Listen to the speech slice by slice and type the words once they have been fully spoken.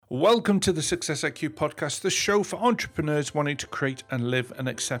Welcome to the Success IQ podcast, the show for entrepreneurs wanting to create and live an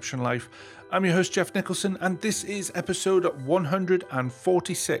exceptional life. I'm your host, Jeff Nicholson, and this is episode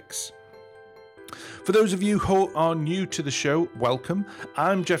 146. For those of you who are new to the show, welcome.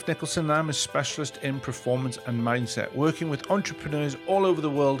 I'm Jeff Nicholson, and I'm a specialist in performance and mindset, working with entrepreneurs all over the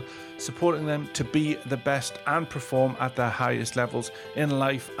world, supporting them to be the best and perform at their highest levels in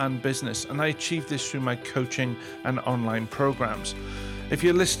life and business. And I achieve this through my coaching and online programs. If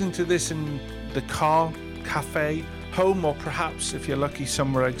you're listening to this in the car, cafe, home, or perhaps if you're lucky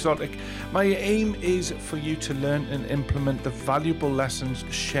somewhere exotic, my aim is for you to learn and implement the valuable lessons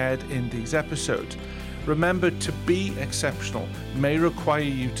shared in these episodes. Remember, to be exceptional may require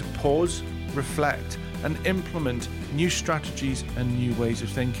you to pause, reflect, and implement new strategies and new ways of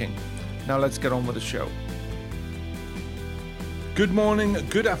thinking. Now let's get on with the show. Good morning,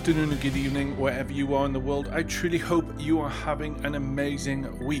 good afternoon, and good evening, wherever you are in the world. I truly hope you are having an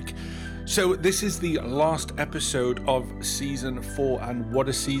amazing week. So this is the last episode of season 4, and what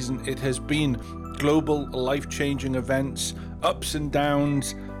a season it has been. Global life-changing events, ups and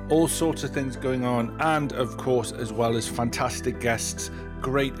downs, all sorts of things going on, and of course, as well as fantastic guests,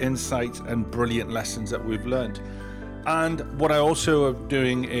 great insights and brilliant lessons that we've learned. And what I also am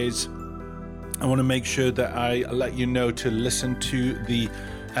doing is I want to make sure that I let you know to listen to the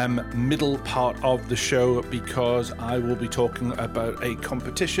middle part of the show, because I will be talking about a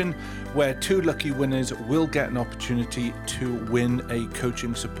competition where 2 lucky winners will get an opportunity to win a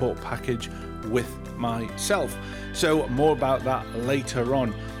coaching support package with myself. So more about that later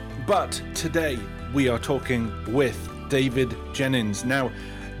on. But today we are talking with David Jenyns. Now,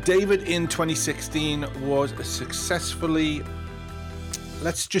 David in 2016 was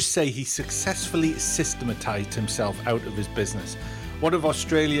let's just say he successfully systematized himself out of his business. One of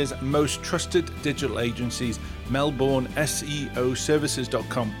Australia's most trusted digital agencies, Melbourne SEO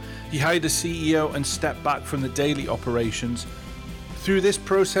Services.com. He hired a CEO and stepped back from the daily operations. Through this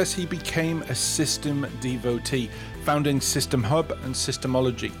process, he became a system devotee, founding System Hub and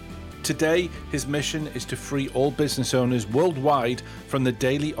Systemology. Today, his mission is to free all business owners worldwide from the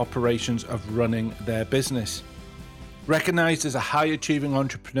daily operations of running their business. Recognized as a high-achieving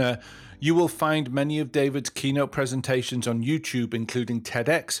entrepreneur, you will find many of David's keynote presentations on YouTube, including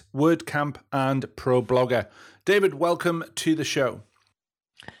TEDx, WordCamp, and ProBlogger. David, welcome to the show.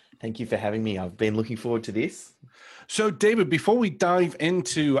 Thank you for having me. I've been looking forward to this. So, David, before we dive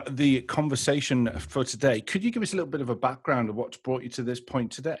into the conversation for today, could you give us a little bit of a background of what's brought you to this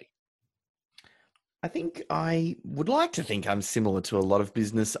point today? I think I would like to think I'm similar to a lot of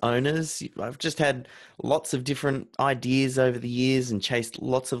business owners. I've just had lots of different ideas over the years and chased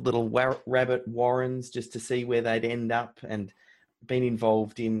lots of little rabbit warrens just to see where they'd end up, and been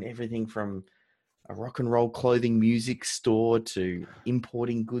involved in everything from a rock and roll clothing music store to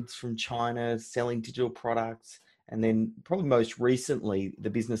importing goods from China, selling digital products. And then probably most recently,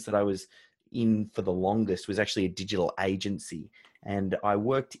 the business that I was in for the longest was actually a digital agency. And I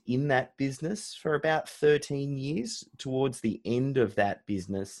worked in that business for about 13 years. Towards the end of that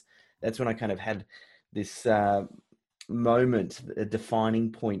business, that's when I kind of had this moment, a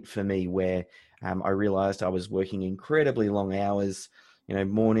defining point for me, where I realized I was working incredibly long hours,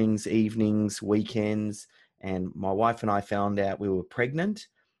 mornings, evenings, weekends. And my wife and I found out we were pregnant.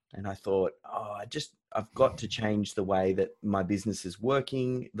 And I thought, I've got to change the way that my business is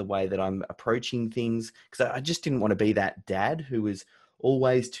working, the way that I'm approaching things, because I just didn't want to be that dad who was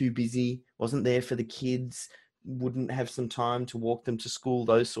always too busy, wasn't there for the kids, wouldn't have some time to walk them to school,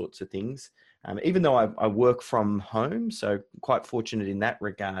 those sorts of things. Even though I work from home, so quite fortunate in that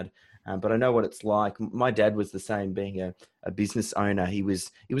regard. But I know what it's like. My dad was the same, being a business owner. He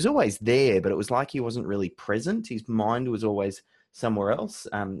was always there, but it was like he wasn't really present. His mind was always somewhere else,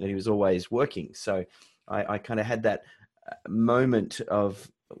 and he was always working. So I kind of had that moment of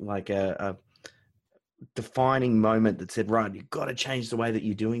like a defining moment that said, right, you've got to change the way that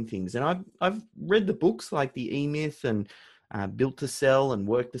you're doing things. And I've read the books like the E-Myth and Built to Sell and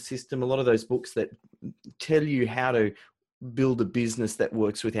Work the System, a lot of those books that tell you how to build a business that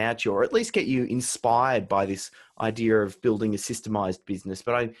works without you, or at least get you inspired by this idea of building a systemized business.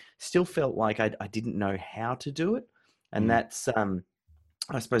 But I still felt like I didn't know how to do it. And that's,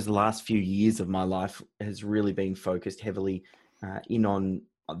 I suppose, the last few years of my life has really been focused heavily in on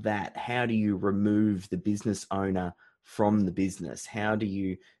that. How do you remove the business owner from the business? How do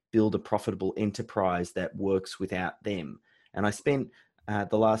you build a profitable enterprise that works without them? And I spent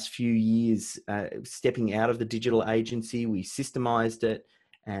the last few years stepping out of the digital agency. We systemized it,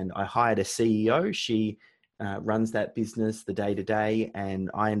 and I hired a CEO. She runs that business the day-to-day, and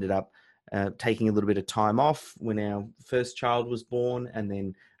I ended up taking a little bit of time off when our first child was born, and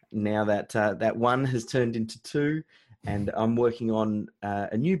then now that that one has turned into two, and I'm working on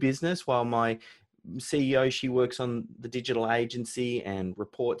a new business while my CEO, she works on the digital agency and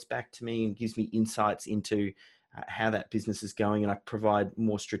reports back to me and gives me insights into how that business is going, and I provide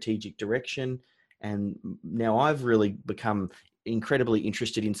more strategic direction. And now I've really become incredibly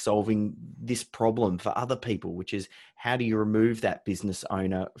interested in solving this problem for other people, which is how do you remove that business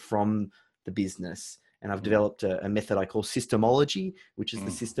owner from the business? And I've developed a method I call systemology, which is the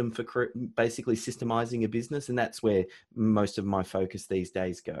system for basically systemizing a business. And that's where most of my focus these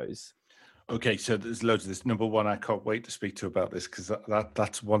days goes. Okay, so there's loads of this. Number one, I can't wait to speak to you about this because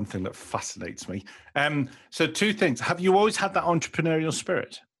that's one thing that fascinates me. So two things. Have you always had that entrepreneurial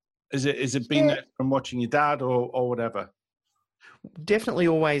spirit? Is it been Yeah, there from watching your dad or whatever? definitely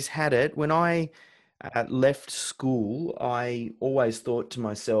always had it. When I left school, I always thought to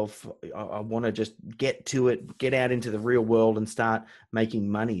myself, I want to just get to it, get out into the real world and start making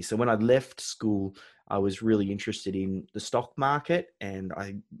money. So when I left school, I was really interested in the stock market, and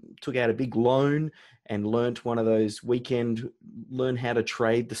I took out a big loan and learnt one of those weekend learn how to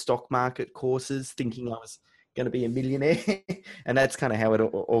trade the stock market courses, thinking I was going to be a millionaire. And that's kind of how it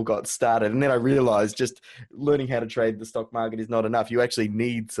all got started. And then I realized just learning how to trade the stock market is not enough. You actually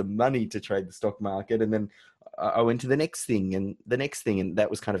need some money to trade the stock market. And then I went to the next thing and the next thing, and that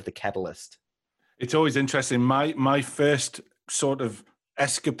was kind of the catalyst. It's always interesting. My first sort of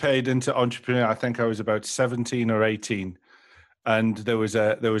escapade into entrepreneur, I think I was about 17 or 18. And there was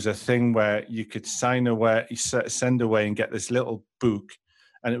a thing where you could sign away, send away and get this little book,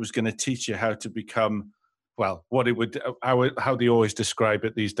 and it was going to teach you how to become, well, what it would, how they always describe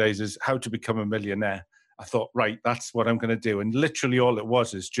it these days is how to become a millionaire. I thought, right, that's what I'm going to do. And literally all it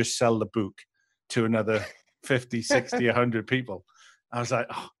was is just sell the book to another 50, 60, 100 people. I was like,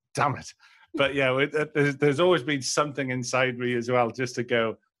 oh, damn it. But yeah, there's always been something inside me as well, just to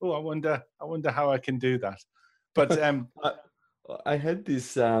go, oh, I wonder how I can do that. But I, I had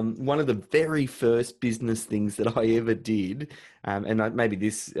this one of the very first business things that I ever did, maybe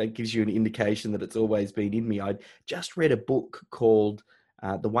this gives you an indication that it's always been in me. I'd just read a book called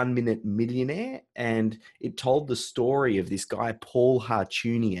The 1 Minute Millionaire, and it told the story of this guy, Paul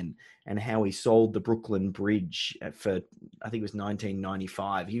Hartunian, and how he sold the Brooklyn Bridge for, I think it was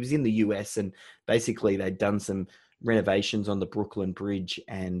 1995. He was in the US, and basically they'd done some renovations on the Brooklyn Bridge,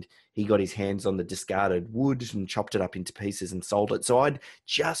 and he got his hands on the discarded wood and chopped it up into pieces and sold it. So I'd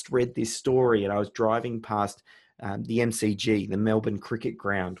just read this story, and I was driving past the MCG, the Melbourne Cricket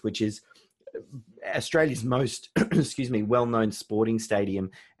Ground, which is Australia's most, excuse me, well-known sporting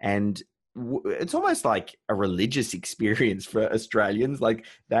stadium. And it's almost like a religious experience for Australians. Like,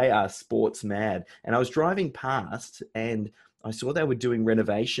 they are sports mad. And I was driving past, and I saw they were doing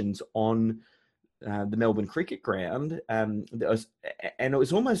renovations on the Melbourne Cricket Ground, and it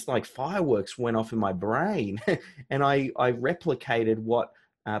was almost like fireworks went off in my brain, and I replicated what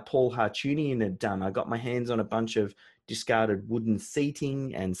Paul Hartunian had done. I got my hands on a bunch of discarded wooden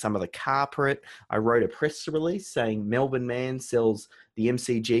seating and some of the carpet. I wrote a press release saying Melbourne man sells the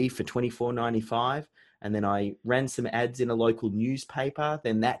MCG for $24.95. And then I ran some ads in a local newspaper.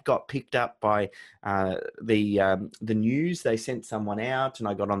 Then that got picked up by the news. They sent someone out, and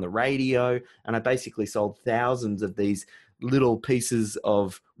I got on the radio, and I basically sold thousands of these little pieces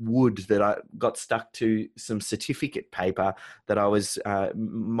of wood that I got stuck to some certificate paper that I was,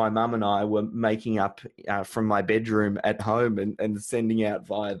 my mum and I were making up from my bedroom at home and sending out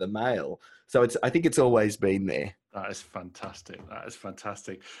via the mail. So I think it's always been there. that is fantastic. That is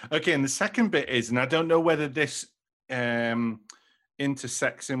fantastic. Okay, and the second bit is, and I don't know whether this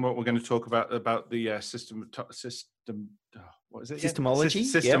intersects in what we're going to talk about the system. What is it? Systemology.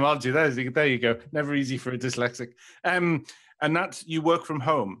 Systemology. There you go. Never easy for a dyslexic. And that's, you work from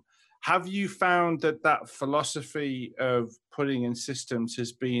home. Have you found that philosophy of putting in systems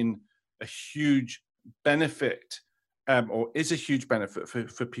has been a huge benefit, or is a huge benefit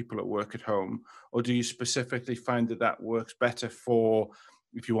for people that work at home? Or do you specifically find that works better for,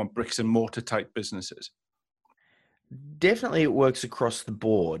 if you want, bricks and mortar type businesses? Definitely, it works across the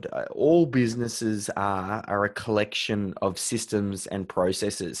board. All businesses are a collection of systems and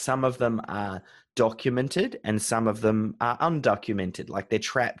processes. Some of them are documented, and some of them are undocumented, like they're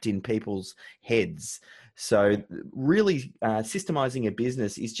trapped in people's heads. So, really, systemizing a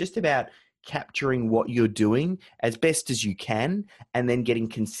business is just about capturing what you're doing as best as you can, and then getting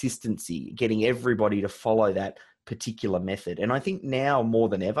consistency, getting everybody to follow that particular method. And I think now more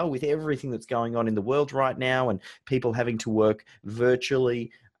than ever, with everything that's going on in the world right now and people having to work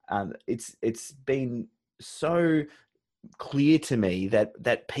virtually, it's been so clear to me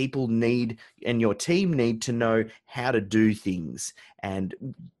that people need, and your team need, to know how to do things. And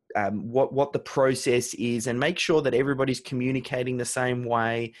what the process is, and make sure that everybody's communicating the same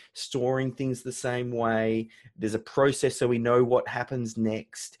way, storing things the same way. There's a process so we know what happens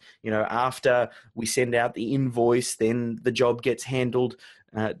next. After we send out the invoice, then the job gets handled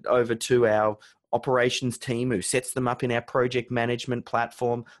over to our operations team who sets them up in our project management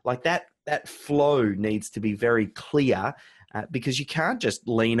platform. Like that flow needs to be very clear, because you can't just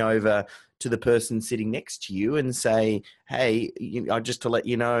lean over to the person sitting next to you and say, hey, just to let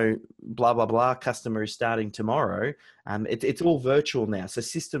you know, blah, blah, blah, customer is starting tomorrow. It's all virtual now. So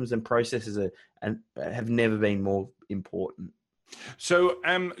systems and processes have never been more important. So,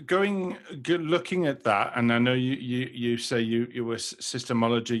 looking at that, and I know you say you were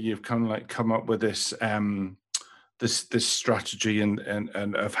systemology. You've kind of like come up with this this strategy and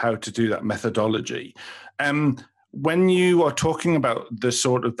of how to do that methodology. When you are talking about the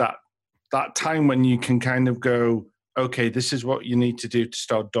sort of that time when you can kind of go, okay, this is what you need to do to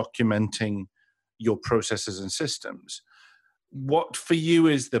start documenting your processes and systems. What for you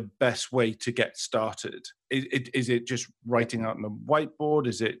is the best way to get started? Is it just writing out on a whiteboard?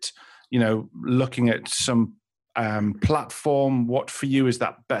 Is it, looking at some platform? What for you is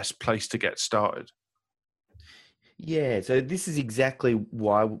that best place to get started? Yeah, so this is exactly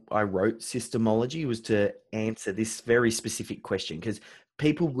why I wrote Systemology, was to answer this very specific question, because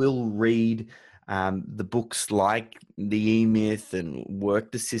people will read the books like The E-Myth and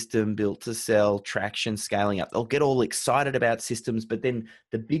Work the System, Built to Sell, Traction, Scaling Up. They'll get all excited about systems, but then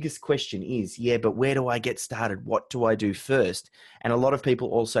the biggest question is, but where do I get started? What do I do first? And a lot of people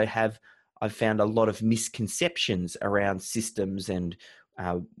also I've found a lot of misconceptions around systems and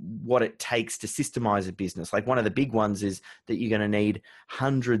what it takes to systemize a business. Like one of the big ones is that you're going to need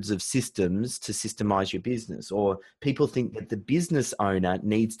hundreds of systems to systemize your business, or people think that the business owner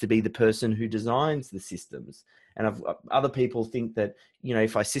needs to be the person who designs the systems. And other people think that,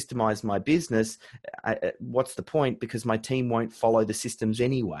 if I systemize my business, what's the point? Because my team won't follow the systems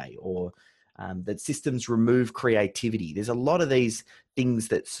anyway, or that systems remove creativity. There's a lot of these things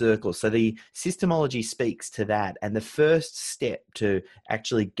that circle. So the systemology speaks to that. And the first step to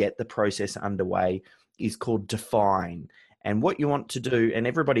actually get the process underway is called define. And what you want to do, and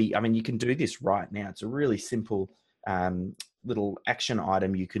everybody, you can do this right now. It's a really simple little action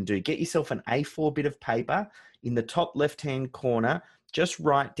item you can do. Get yourself an A4 bit of paper. In the top left-hand corner, just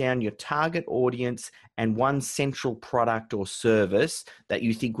write down your target audience and one central product or service that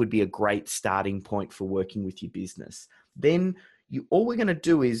you think would be a great starting point for working with your business. Then all we're going to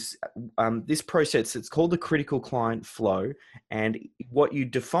do is this process, it's called the critical client flow. And what you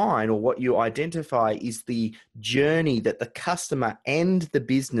define or what you identify is the journey that the customer and the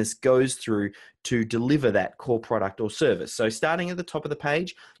business goes through to deliver that core product or service. So starting at the top of the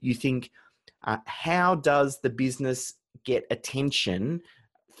page, you think, how does the business get attention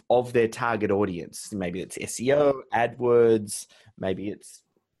of their target audience? Maybe it's SEO, AdWords, maybe it's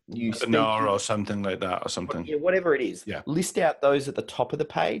you speaking, or something like that, or something. Yeah, whatever it is. Yeah. List out those at the top of the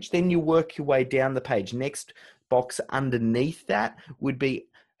page. Then you work your way down the page. Next box underneath that would be,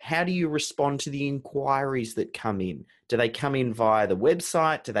 how do you respond to the inquiries that come in? Do they come in via the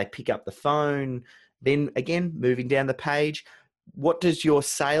website? Do they pick up the phone? Then again, moving down the page, what does your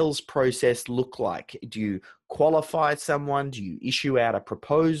sales process look like? Do you qualify someone? Do you issue out a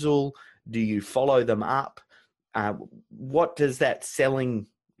proposal? Do you follow them up? What does that selling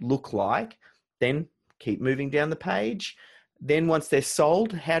look like? Then keep moving down the page. Then once they're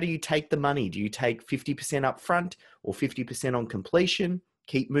sold, how do you take the money? Do you take 50% up front or 50% on completion?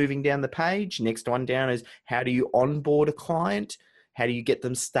 Keep moving down the page. Next one down is, how do you onboard a client? How do you get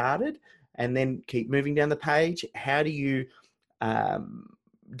them started? And then keep moving down the page. How do you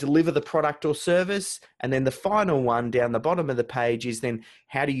deliver the product or service? And then the final one down the bottom of the page is then,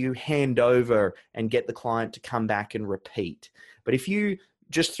 how do you hand over and get the client to come back and repeat? But if you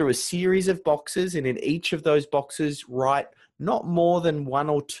just through a series of boxes, and in each of those boxes write not more than 1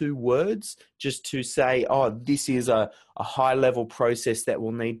 or 2 words, just to say, oh, this is a high level process that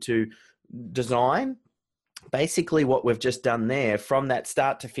we'll need to design. Basically what we've just done there, from that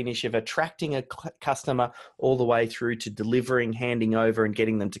start to finish of attracting a customer all the way through to delivering, handing over and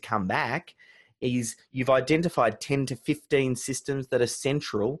getting them to come back, is you've identified 10 to 15 systems that are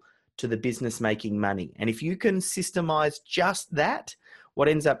central to the business making money. And if you can systemize just that, what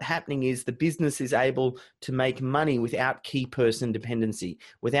ends up happening is the business is able to make money without key person dependency,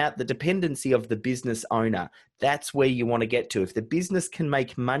 without the dependency of the business owner. That's where you want to get to. If the business can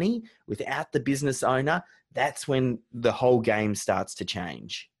make money without the business owner, that's when the whole game starts to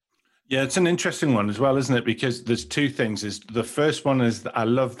change. Yeah, it's an interesting one as well, isn't it? Because there's 2 things. Is the first one is, I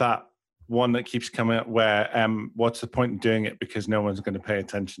love that one that keeps coming up where what's the point in doing it because no one's going to pay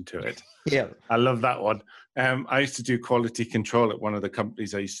attention to it. Yeah. I love that one. I used to do quality control at one of the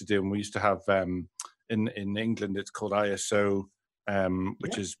companies I used to do, and we used to have in England it's called ISO,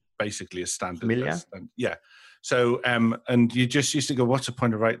 which is basically a standard. Familiar. Yeah. So and you just used to go, what's the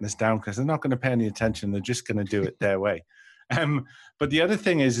point of writing this down, because they're not going to pay any attention, they're just going to do it their way. But the other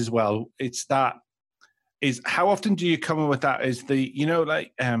thing is as well, it's that is how often do you come up with that is the, you know,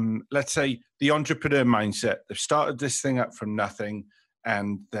 like, let's say the entrepreneur mindset, they've started this thing up from nothing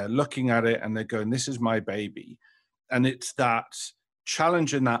and they're looking at it and they're going, this is my baby. And it's that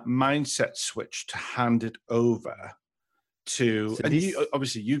challenging that mindset switch to hand it over to, So and this, you,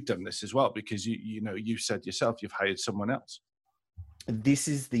 obviously you've done this as well, because you know, you said yourself, you've hired someone else. this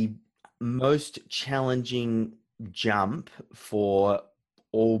is the most challenging jump for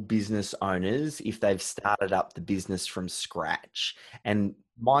all business owners if they've started up the business from scratch. And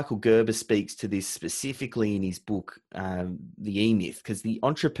Michael Gerber speaks to this specifically in his book, The E-Myth, because the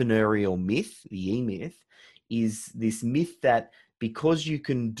entrepreneurial myth, the E-Myth, is this myth that because you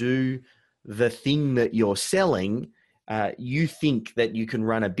can do the thing that you're selling, you think that you can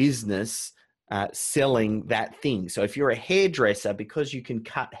run a business selling that thing. So if you're a hairdresser, because you can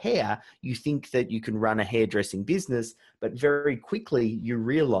cut hair, you think that you can run a hairdressing business, but very quickly you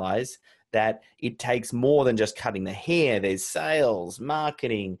realize that it takes more than just cutting the hair. There's sales,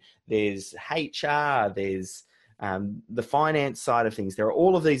 marketing, there's HR, there's the finance side of things. There are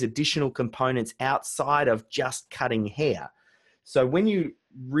all of these additional components outside of just cutting hair. So when you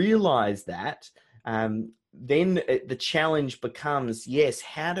realize that, then the challenge becomes, yes,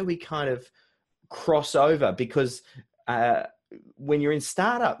 how do we kind of cross over? Because when you're in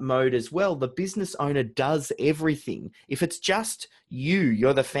startup mode as well, the business owner does everything. If it's just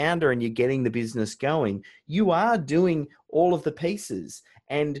you're the founder and you're getting the business going, you are doing all of the pieces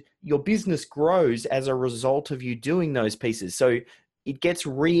and your business grows as a result of you doing those pieces. So it gets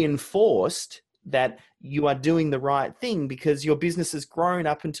reinforced that you are doing the right thing because your business has grown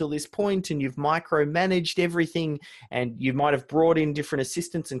up until this point and you've micromanaged everything and you might have brought in different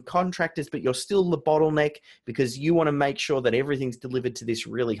assistants and contractors, but you're still the bottleneck because you want to make sure that everything's delivered to this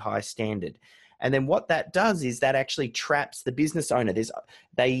really high standard. And then what that does is that actually traps the business owner.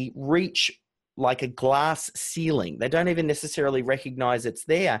 They reach like a glass ceiling. They don't even necessarily recognize it's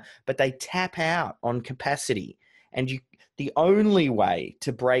there, but they tap out on capacity. And the only way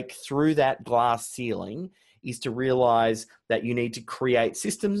to break through that glass ceiling is to realize that you need to create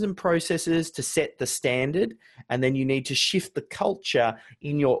systems and processes to set the standard, and then you need to shift the culture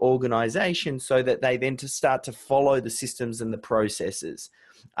in your organization so that they then start to follow the systems and the processes.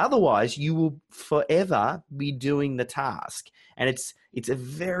 Otherwise, you will forever be doing the task. And it's a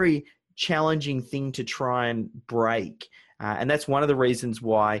very challenging thing to try and break. And that's one of the reasons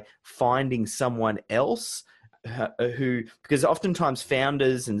why finding someone else because oftentimes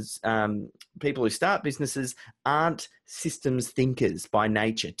founders and people who start businesses aren't systems thinkers by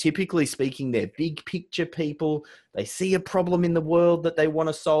nature. Typically speaking, they're big picture people. They see a problem in the world that they want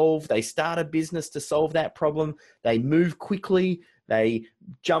to solve. They start a business to solve that problem. They move quickly. They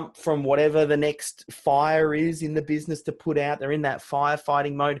jump from whatever the next fire is in the business to put out. They're in that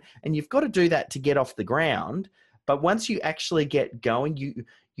firefighting mode. And you've got to do that to get off the ground. But once you actually get going, you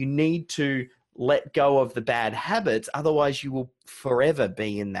need to let go of the bad habits. Otherwise, you will forever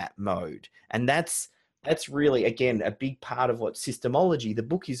be in that mode. And that's really, again, a big part of what Systemology, the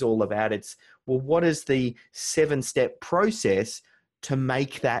book, is all about. It's, well, what is the 7-step process to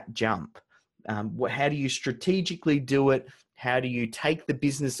make that jump? How do you strategically do it? How do you take the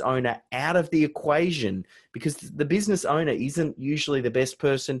business owner out of the equation? Because the business owner isn't usually the best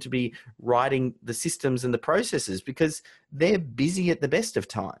person to be writing the systems and the processes because they're busy at the best of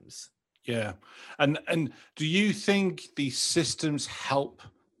times. Yeah. And do you think these systems help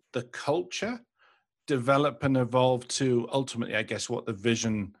the culture develop and evolve to ultimately, I guess, what the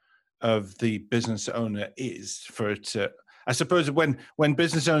vision of the business owner is for it to, I suppose when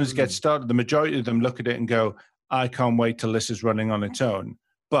business owners get started, the majority of them look at it and go, I can't wait till this is running on its own.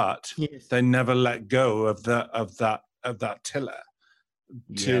 But they never let go of that tiller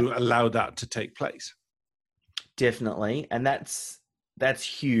to allow that to take place. Definitely. And that's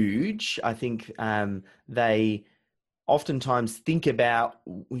huge. I think they oftentimes think about,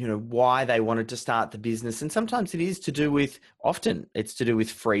 why they wanted to start the business. And sometimes it's to do with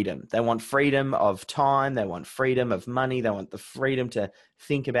freedom. They want freedom of time. They want freedom of money. They want the freedom to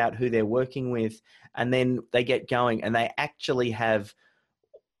think about who they're working with. And then they get going and they actually have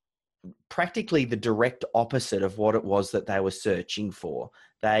practically the direct opposite of what it was that they were searching for.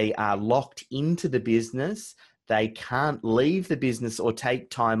 They are locked into the business. they can't leave the business or take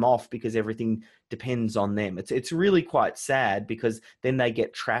time off because everything depends on them. It's really quite sad because then they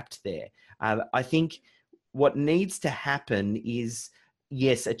get trapped there. I think what needs to happen is,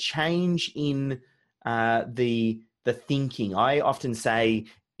 yes, a change in the thinking. I often say,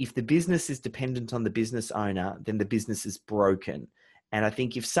 if the business is dependent on the business owner, then the business is broken. And I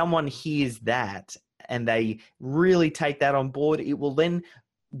think if someone hears that and they really take that on board, it will then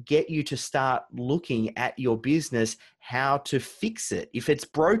get you to start looking at your business, how to fix it. If it's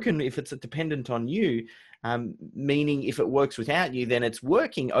broken, if it's dependent on you, meaning if it works without you, then it's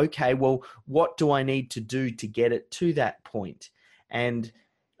working. Okay, well, what do I need to do to get it to that point? And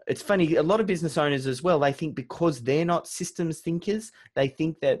it's funny, a lot of business owners as well, they think because they're not systems thinkers, they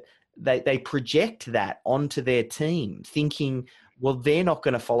think that they project that onto their team, thinking, well, they're not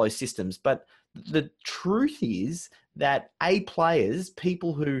going to follow systems. But the truth is that A players,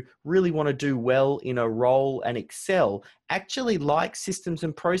 people who really want to do well in a role and excel, actually like systems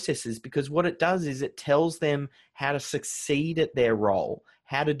and processes, because what it does is it tells them how to succeed at their role,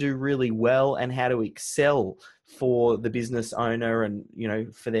 how to do really well, and how to excel for the business owner and, you know,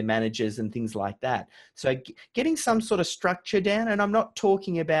 for their managers and things like that. So getting some sort of structure down, and I'm not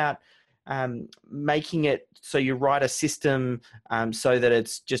talking about making it so you write a system so that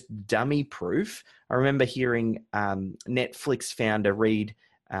it's just dummy proof. I remember hearing Netflix founder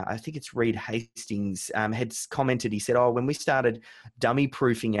I think it's Reed Hastings, had commented. He said, "Oh, when we started dummy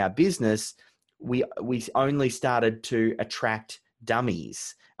proofing our business, we only started to attract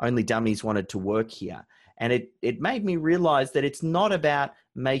dummies. Only dummies wanted to work here." And it made me realize that it's not about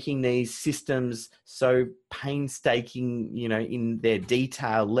making these systems so painstaking, you know, in their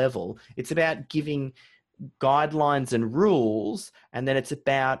detail level. It's about giving guidelines and rules, and then it's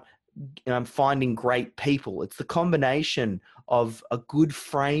about finding great people. It's the combination of a good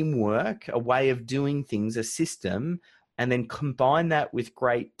framework, a way of doing things, a system, and then combine that with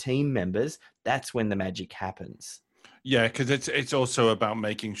great team members. That's when the magic happens. Yeah, because it's also about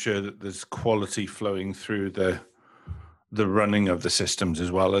making sure that there's quality flowing through the running of the systems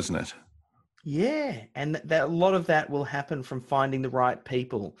as well, isn't it? Yeah, and that a lot of that will happen from finding the right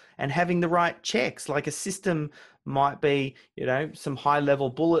people and having the right checks. Like a system might be, you know, some high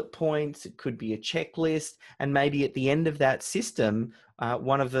level bullet points. It could be a checklist, and maybe at the end of that system,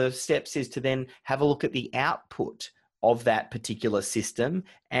 one of the steps is to then have a look at the output of that particular system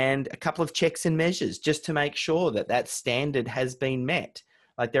and a couple of checks and measures just to make sure that that standard has been met.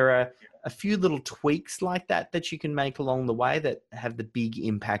 Like there are a few little tweaks like that you can make along the way that have the big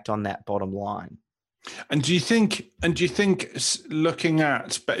impact on that bottom line. And do you think, looking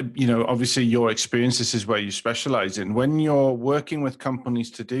at, you know, obviously your experience, this is where you specialize in, when you're working with companies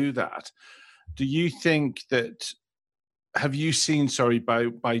to do that, do you think that, have you seen, sorry,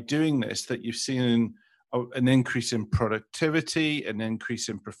 by doing this, that you've seen an increase in productivity, an increase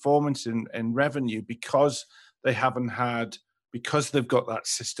in performance and revenue because because they've got that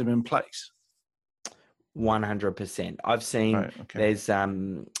system in place? 100%. I've seen Right, okay. There's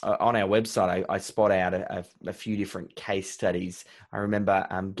on our website, I spot out a few different case studies. I remember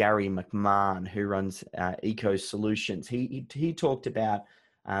Gary McMahon, who runs Eco Solutions. He talked about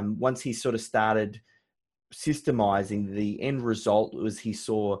once he sort of started systemizing, the end result was he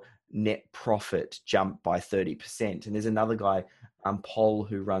saw net profit jump by 30%. And there's another guy, Paul,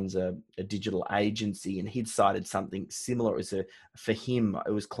 who runs a digital agency, and he'd cited something similar. For him,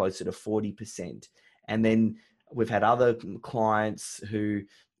 it was closer to 40%. And then we've had other clients who,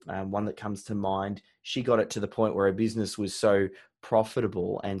 one that comes to mind, she got it to the point where her business was so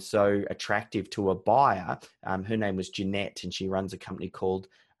profitable and so attractive to a buyer. Her name was Jenyns, and she runs a company called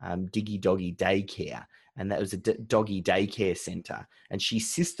Diggy Doggy Daycare. And that was a doggy daycare center. And she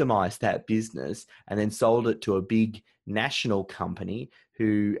systemized that business and then sold it to a big national company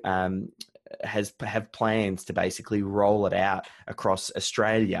who have plans to basically roll it out across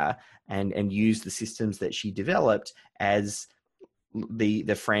Australia and use the systems that she developed as the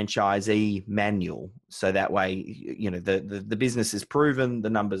franchisee manual. So that way, you know, the business is proven, the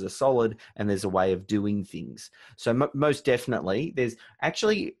numbers are solid, and there's a way of doing things. So most definitely, there's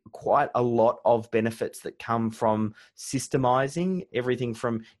actually quite a lot of benefits that come from systemizing, everything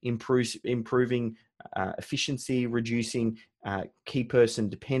from improving efficiency, reducing key person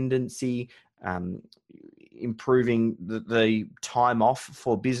dependency, improving the time off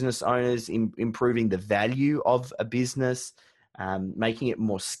for business owners, improving the value of a business, making it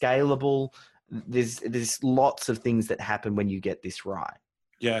more scalable. There's lots of things that happen when you get this right.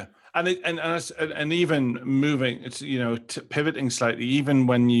 Yeah, and even moving, it's, you know, pivoting slightly. Even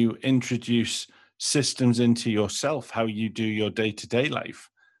when you introduce systems into yourself, how you do your day-to-day life,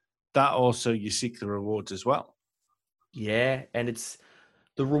 that also you seek the rewards as well. Yeah, and it's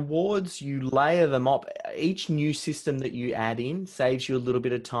the rewards, you layer them up. Each new system that you add in saves you a little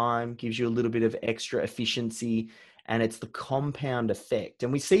bit of time, gives you a little bit of extra efficiency, and it's the compound effect.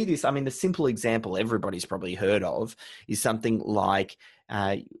 And we see this, I mean, the simple example everybody's probably heard of is something like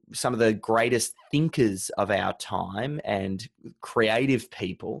uh, some of the greatest thinkers of our time and creative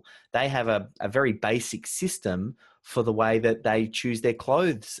people. They have a very basic system for the way that they choose their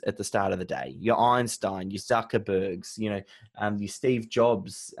clothes at the start of the day. Your Einstein, your Zuckerbergs, your Steve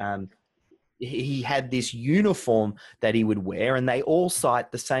Jobs. He had this uniform that he would wear, and they all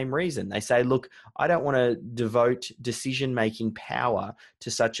cite the same reason. They say, look, I don't want to devote decision-making power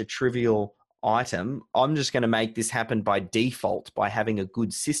to such a trivial item. I'm just going to make this happen by default by having a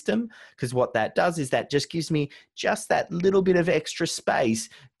good system, because what that does is that just gives me just that little bit of extra space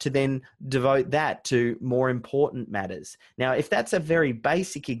to then devote that to more important matters. Now, if that's a very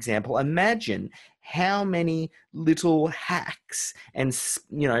basic example, imagine how many little hacks and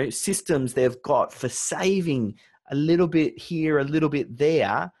systems they've got for saving a little bit here, a little bit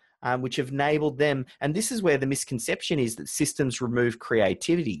there, which have enabled them. And this is where the misconception is that systems remove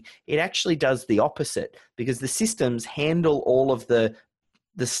creativity. It actually does the opposite, because the systems handle all of the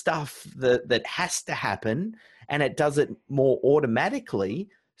stuff that has to happen, and it does it more automatically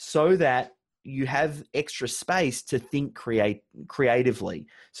so that you have extra space to think creatively.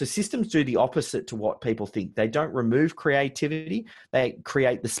 So systems do the opposite to what people think. They don't remove creativity. They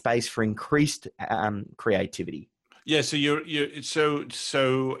create the space for increased creativity. Yeah, so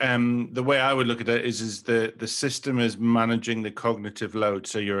the way I would look at it is the system is managing the cognitive load.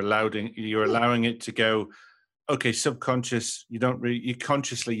 So you're allowing it to go, okay, subconscious, you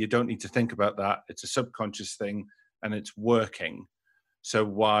consciously, you don't need to think about that. It's a subconscious thing and it's working. So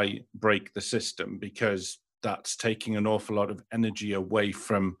why break the system? Because that's taking an awful lot of energy away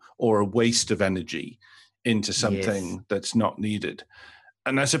from, or a waste of energy into something Yes. that's not needed.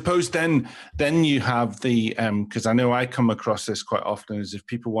 And I suppose then you have the, because I know I come across this quite often, is if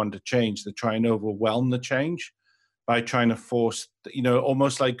people want to change, they try and overwhelm the change by trying to force,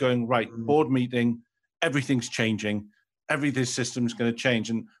 almost like going, right, board meeting, everything's changing, everything system's going to change.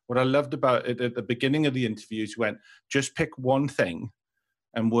 And what I loved about it at the beginning of the interviews went, just pick one thing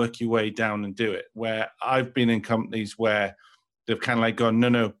and work your way down and do it. Where I've been in companies where they've kind of like gone,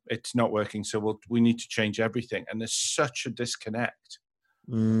 no, it's not working, so we need to change everything. And there's such a disconnect.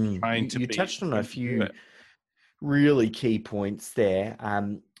 You touched on a Trying to do few it. really key points there.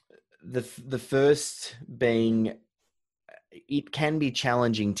 The first being, it can be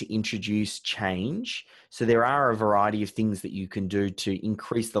challenging to introduce change. So there are a variety of things that you can do to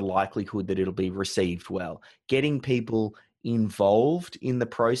increase the likelihood that it'll be received well. Getting people involved in the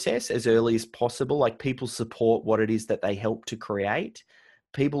process as early as possible, like people support what it is that they help to create.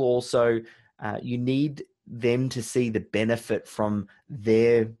 People also, you need them to see the benefit from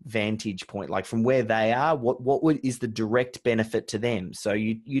their vantage point, like from where they are, is the direct benefit to them. So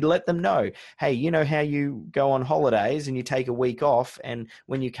you let them know, hey, you know how you go on holidays and you take a week off, and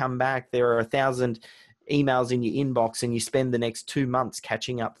when you come back, there are 1,000 emails in your inbox and you spend the next 2 months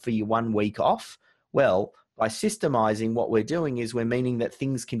catching up for your 1 week off. Well, by systemizing, what we're doing is we're meaning that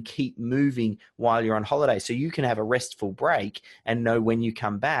things can keep moving while you're on holiday. So you can have a restful break and know when you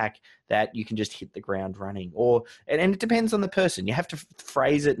come back that you can just hit the ground running. And it depends on the person. You have to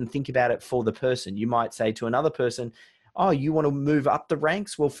phrase it and think about it for the person. You might say to another person, oh, you want to move up the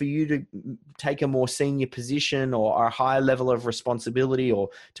ranks? Well, for you to take a more senior position or a higher level of responsibility, or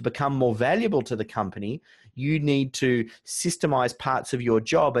to become more valuable to the company, you need to systemize parts of your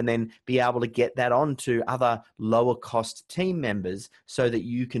job and then be able to get that on to other lower cost team members so that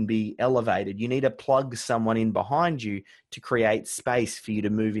you can be elevated. You need to plug someone in behind you to create space for you to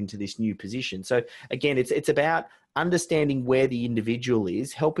move into this new position. So again, it's about understanding where the individual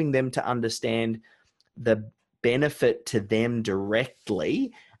is, helping them to understand the benefit to them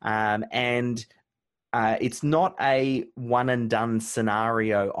directly, and it's not a one and done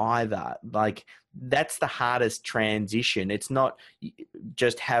scenario either. Like, that's the hardest transition. It's not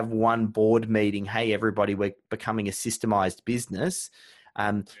just have one board meeting, hey, everybody, we're becoming a systemized business.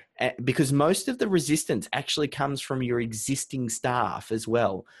 Because most of the resistance actually comes from your existing staff as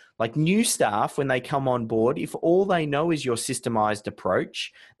well. Like, new staff, when they come on board, if all they know is your systemized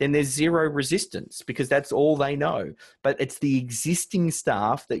approach, then there's zero resistance because that's all they know. But it's the existing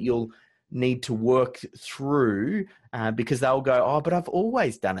staff that you'll need to work through, because they'll go, oh, but I've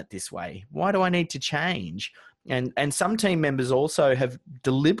always done it this way. Why do I need to change? And some team members also have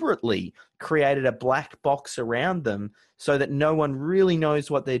deliberately created a black box around them so that no one really knows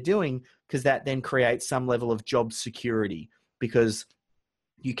what they're doing, because that then creates some level of job security, because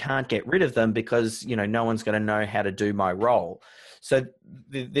you can't get rid of them because, no one's going to know how to do my role. So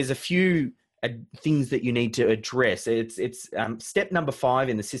there's a few things that you need to address. It's step number 5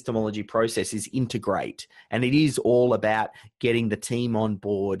 in the systemology process is integrate. And it is all about getting the team on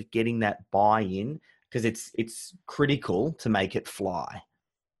board, getting that buy-in, because it's critical to make it fly.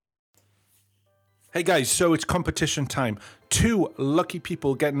 Hey guys, so it's competition time. 2 lucky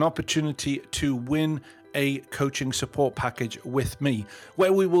people get an opportunity to win a coaching support package with me,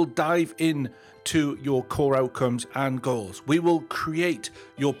 where we will dive in to your core outcomes and goals. We will create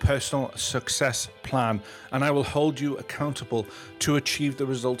your personal success plan, and I will hold you accountable to achieve the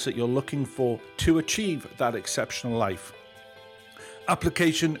results that you're looking for to achieve that exceptional life.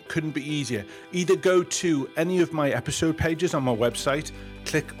 Application couldn't be easier. Either go to any of my episode pages on my website,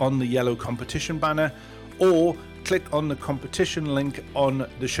 click on the yellow competition banner, or click on the competition link on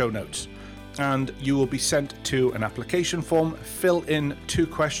the show notes. And you will be sent to an application form. Fill in 2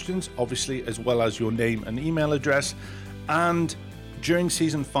 questions, obviously, as well as your name and email address. And during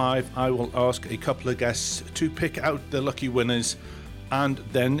season 5, I will ask a couple of guests to pick out the lucky winners, and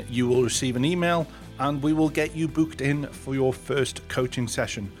then you will receive an email and we will get you booked in for your first coaching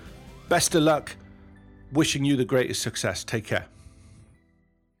session. Best of luck. Wishing you the greatest success. Take care.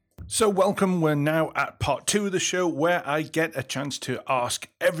 So welcome, we're now at part 2 of the show, where I get a chance to ask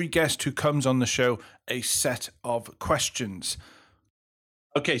every guest who comes on the show a set of questions.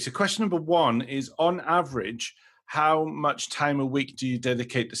 Okay, so question number 1 is, on average, how much time a week do you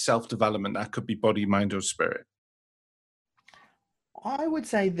dedicate to self-development? That could be body, mind, or spirit. I would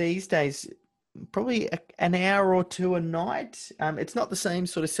say these days, probably an hour or 2 a night. It's not the same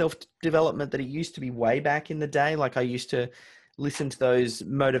sort of self-development that it used to be way back in the day. Like I used to listen to those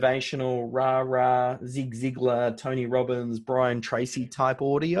motivational rah-rah, Zig Ziglar, Tony Robbins, Brian Tracy type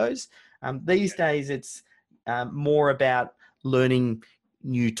audios. These days, it's more about learning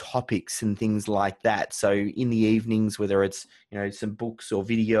new topics and things like that. So in the evenings, whether it's some books or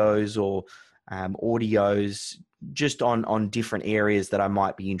videos or audios, just on different areas that I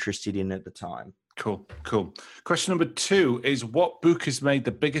might be interested in at the time. Cool. Question number 2 is, what book has made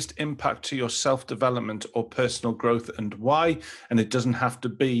the biggest impact to your self-development or personal growth, and why? And it doesn't have to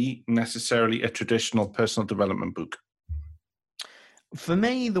be necessarily a traditional personal development book. For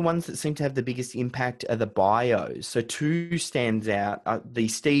me, the ones that seem to have the biggest impact are the bios. So 2 stands out. The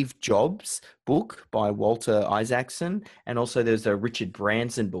Steve Jobs book by Walter Isaacson, and also there's a Richard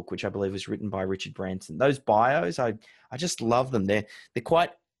Branson book, which I believe was written by Richard Branson. Those bios, I just love them. They're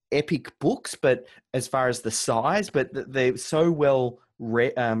quite epic books, but as far as the size, but they're so well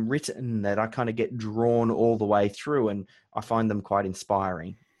written that I kind of get drawn all the way through, and I find them quite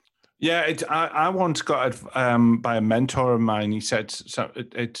inspiring. Yeah, I once got by a mentor of mine. He said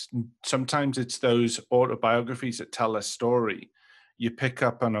sometimes it's those autobiographies that tell a story you pick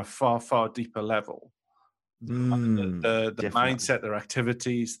up on a far, far deeper level. The mindset, their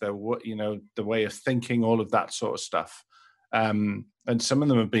activities, the way of thinking, all of that sort of stuff. And some of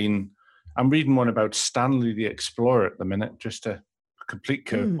them have been. I'm reading one about Stanley the Explorer at the minute, just a complete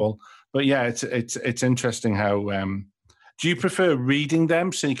curveball. But yeah, it's interesting how. Do you prefer reading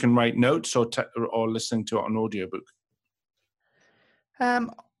them so you can write notes, or listening to it on audiobook?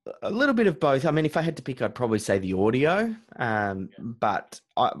 A little bit of both. I mean, if I had to pick, I'd probably say the audio. But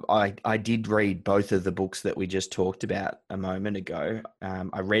I did read both of the books that we just talked about a moment ago.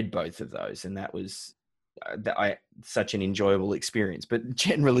 I read both of those, and that was such an enjoyable experience. But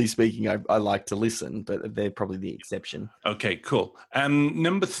generally speaking, I like to listen, but they're probably the exception. Okay, cool.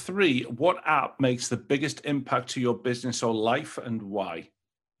 Number 3, what app makes the biggest impact to your business or life, and why?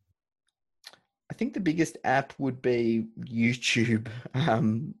 I think the biggest app would be YouTube.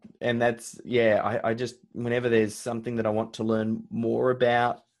 And that's, I just, whenever there's something that I want to learn more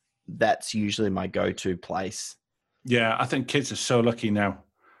about, that's usually my go-to place. Yeah, I think kids are so lucky now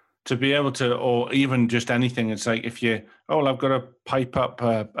to be able to, or even just anything. It's like if I've got to pipe up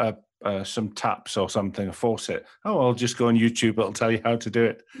some taps or something, a faucet. I'll just go on YouTube. It'll tell you how to do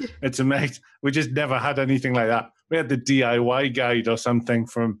it. It's amazing. We just never had anything like that. We had the DIY guide or something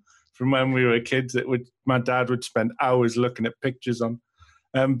from when we were kids. My dad would spend hours looking at pictures on.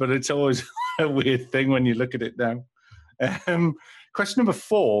 But it's always a weird thing when you look at it now. Question number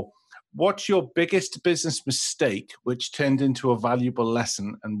 4. What's your biggest business mistake which turned into a valuable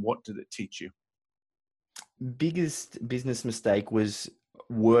lesson, and what did it teach you? Biggest business mistake was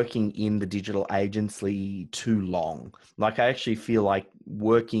working in the digital agency too long. Like, I actually feel like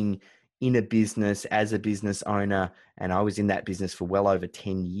working in a business as a business owner, and I was in that business for well over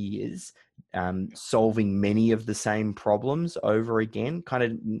 10 years, solving many of the same problems over again, kind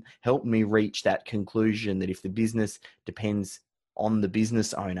of helped me reach that conclusion that if the business depends on the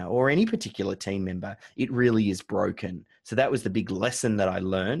business owner or any particular team member. It really is broken. So that was the big lesson that I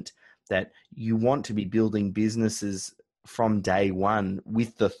learned, that you want to be building businesses from day one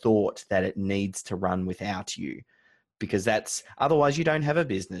with the thought that it needs to run without you, because that's otherwise you don't have a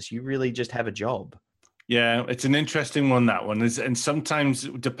business. You really just have a job. Yeah, it's an interesting one, that one is, and sometimes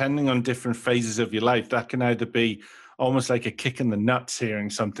depending on different phases of your life, that can either be almost like a kick in the nuts hearing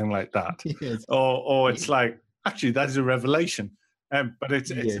something like that, Yes. or Yeah. it's like, actually that is a revelation. But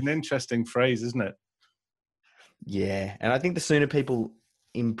it's Yes. an interesting phrase, isn't it? Yeah. And I think the sooner people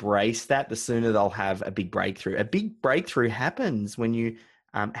embrace that, the sooner they'll have a big breakthrough. A big breakthrough happens when you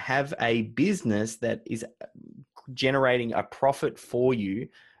have a business that is generating a profit for you,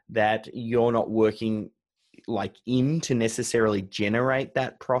 that you're not working like in to necessarily generate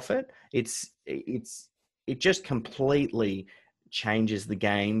that profit. It just completely changes the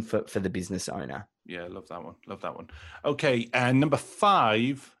game for the business owner. Yeah, love that one. Love that one. Okay, and number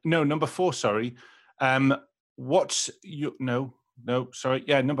four, sorry. What's your no, sorry.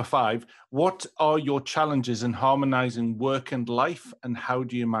 Yeah, number five. What are your challenges in harmonizing work and life, and how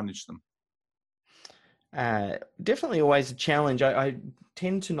do you manage them? Definitely always a challenge. I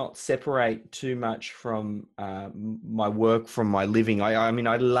tend to not separate too much from my work from my living. I mean,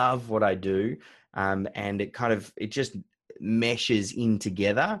 I love what I do, and it just meshes in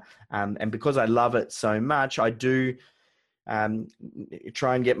together. And because I love it so much, I do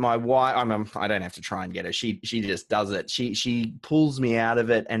try and get my wife. I don't have to try and get her. She just does it. She pulls me out of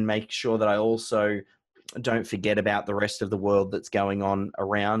it and makes sure that I also don't forget about the rest of the world that's going on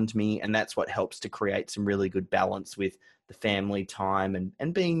around me. And that's what helps to create some really good balance with the family time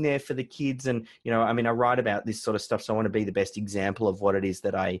and being there for the kids. And, I mean, I write about this sort of stuff, so I want to be the best example of what it is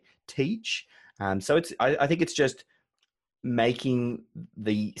that I teach. So I think it's just making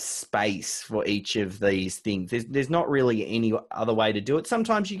the space for each of these things. There's not really any other way to do it.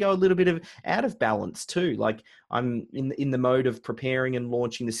 Sometimes you go a little bit out of balance too. Like I'm in the mode of preparing and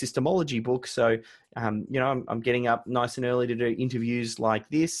launching the systemology book. So, I'm getting up nice and early to do interviews like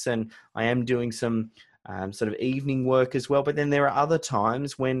this, and I am doing some sort of evening work as well. But then there are other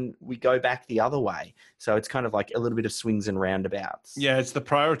times when we go back the other way. So it's kind of like a little bit of swings and roundabouts. Yeah, it's the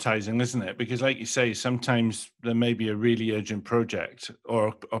prioritizing, isn't it? Because like you say, sometimes there may be a really urgent project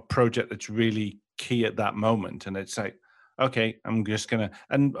or a project that's really key at that moment. And it's like, okay, I'm just going to,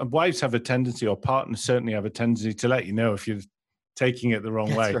 and wives have a tendency, or partners certainly have a tendency to let you know if you're taking it the wrong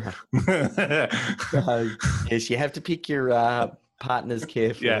That's way. right. So, yes, you have to pick your partners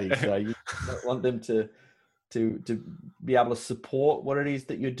carefully. Yeah. So you don't want them to be able to support what it is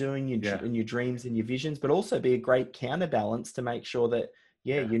that you're doing, in your dreams and your visions, but also be a great counterbalance to make sure that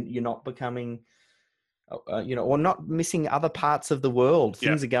you're not becoming, or not missing other parts of the world.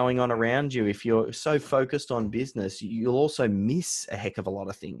 Things are going on around you. If you're so focused on business, you'll also miss a heck of a lot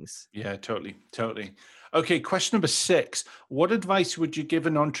of things. Yeah, totally. Okay, question number 6. What advice would you give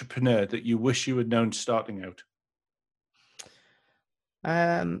an entrepreneur that you wish you had known starting out?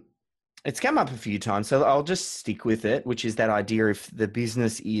 It's come up a few times, so I'll just stick with it, which is that idea: if the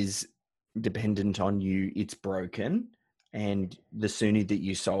business is dependent on you, it's broken. And the sooner that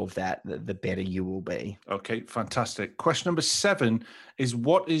you solve that, the better you will be. Okay, fantastic. Question number 7 is,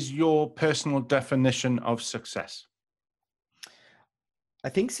 what is your personal definition of success? I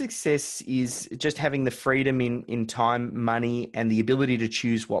think success is just having the freedom in time, money, and the ability to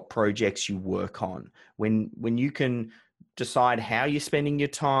choose what projects you work on. When you can decide how you're spending your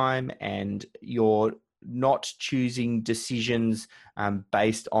time, and you're not choosing decisions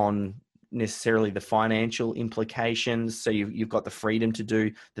based on necessarily the financial implications. So you've got the freedom to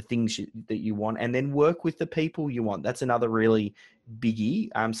do the things that you want, and then work with the people you want. That's another really biggie.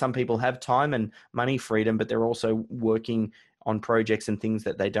 Some people have time and money freedom, but they're also working on projects and things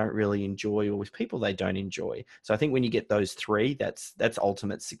that they don't really enjoy, or with people they don't enjoy. So I think when you get those three, that's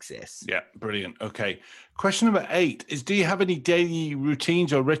ultimate success. Yeah, brilliant. Okay. Question number 8 is, do you have any daily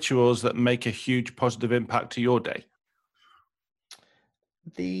routines or rituals that make a huge positive impact to your day?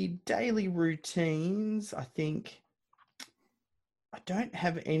 The daily routines, I think I don't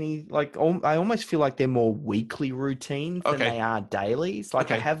have any, like, I almost feel like they're more weekly routines than they are dailies. Like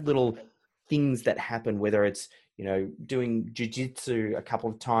I have little things that happen, whether it's, doing jiu-jitsu a couple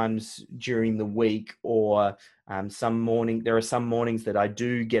of times during the week, or there are some mornings that I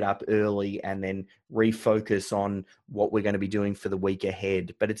do get up early and then refocus on what we're going to be doing for the week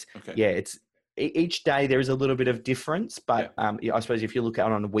ahead. But it's each day there is a little bit of difference, but I suppose if you look at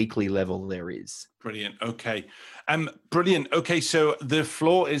it on a weekly level, there is. Brilliant. Okay. Brilliant. Okay. So the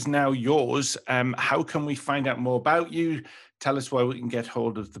floor is now yours. How can we find out more about you? Tell us where we can get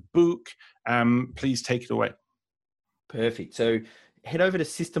hold of the book. Please take it away. Perfect. So head over to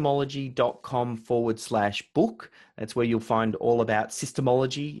systemology.com/book. That's where you'll find all about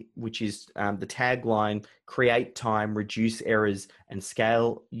Systemology, which is the tagline: create time, reduce errors, and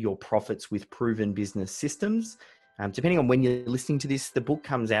scale your profits with proven business systems. Depending on when you're listening to this, the book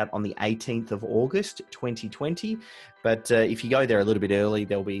comes out on the 18th of August, 2020. But if you go there a little bit early,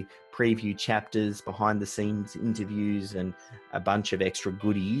 there'll be preview chapters, behind the scenes interviews, and a bunch of extra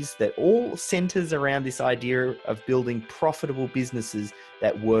goodies that all centers around this idea of building profitable businesses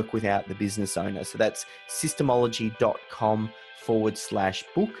that work without the business owner. So that's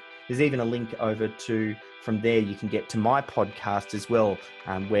systemology.com/book. There's even a link over to, from there, you can get to my podcast as well,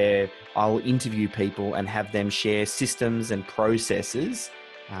 where I'll interview people and have them share systems and processes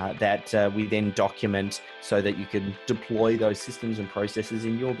that we then document so that you can deploy those systems and processes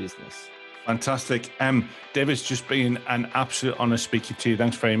in your business. Fantastic. David, it's just been an absolute honor speaking to you.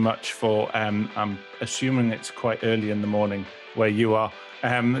 Thanks very much for, I'm assuming it's quite early in the morning where you are.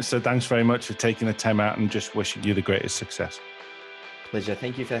 So thanks very much for taking the time out, and just wishing you the greatest success. Pleasure.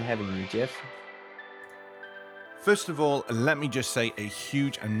 Thank you for having me, Jeff. First of all, let me just say a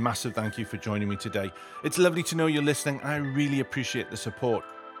huge and massive thank you for joining me today. It's lovely to know you're listening, and I really appreciate the support.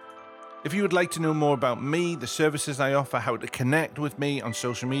 If you would like to know more about me, the services I offer, how to connect with me on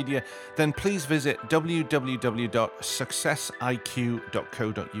social media, then please visit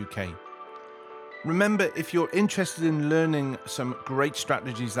www.successiq.co.uk. Remember, if you're interested in learning some great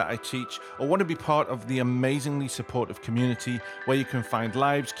strategies that I teach, or want to be part of the amazingly supportive community where you can find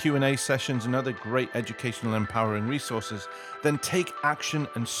lives, Q&A sessions, and other great educational empowering resources, then take action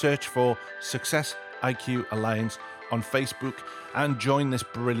and search for Success IQ Alliance on Facebook and join this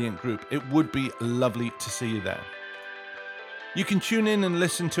brilliant group. It would be lovely to see you there. You can tune in and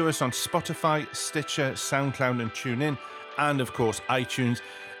listen to us on Spotify, Stitcher, SoundCloud, and TuneIn, and of course iTunes.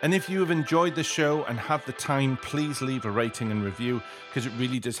 And if you have enjoyed the show and have the time, please leave a rating and review, because it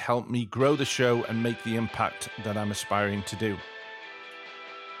really does help me grow the show and make the impact that I'm aspiring to do.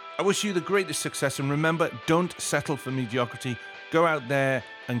 I wish you the greatest success, and remember, don't settle for mediocrity. Go out there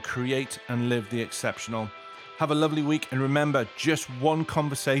and create and live the exceptional. Have a lovely week, and remember, just one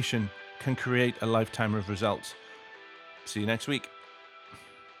conversation can create a lifetime of results. See you next week.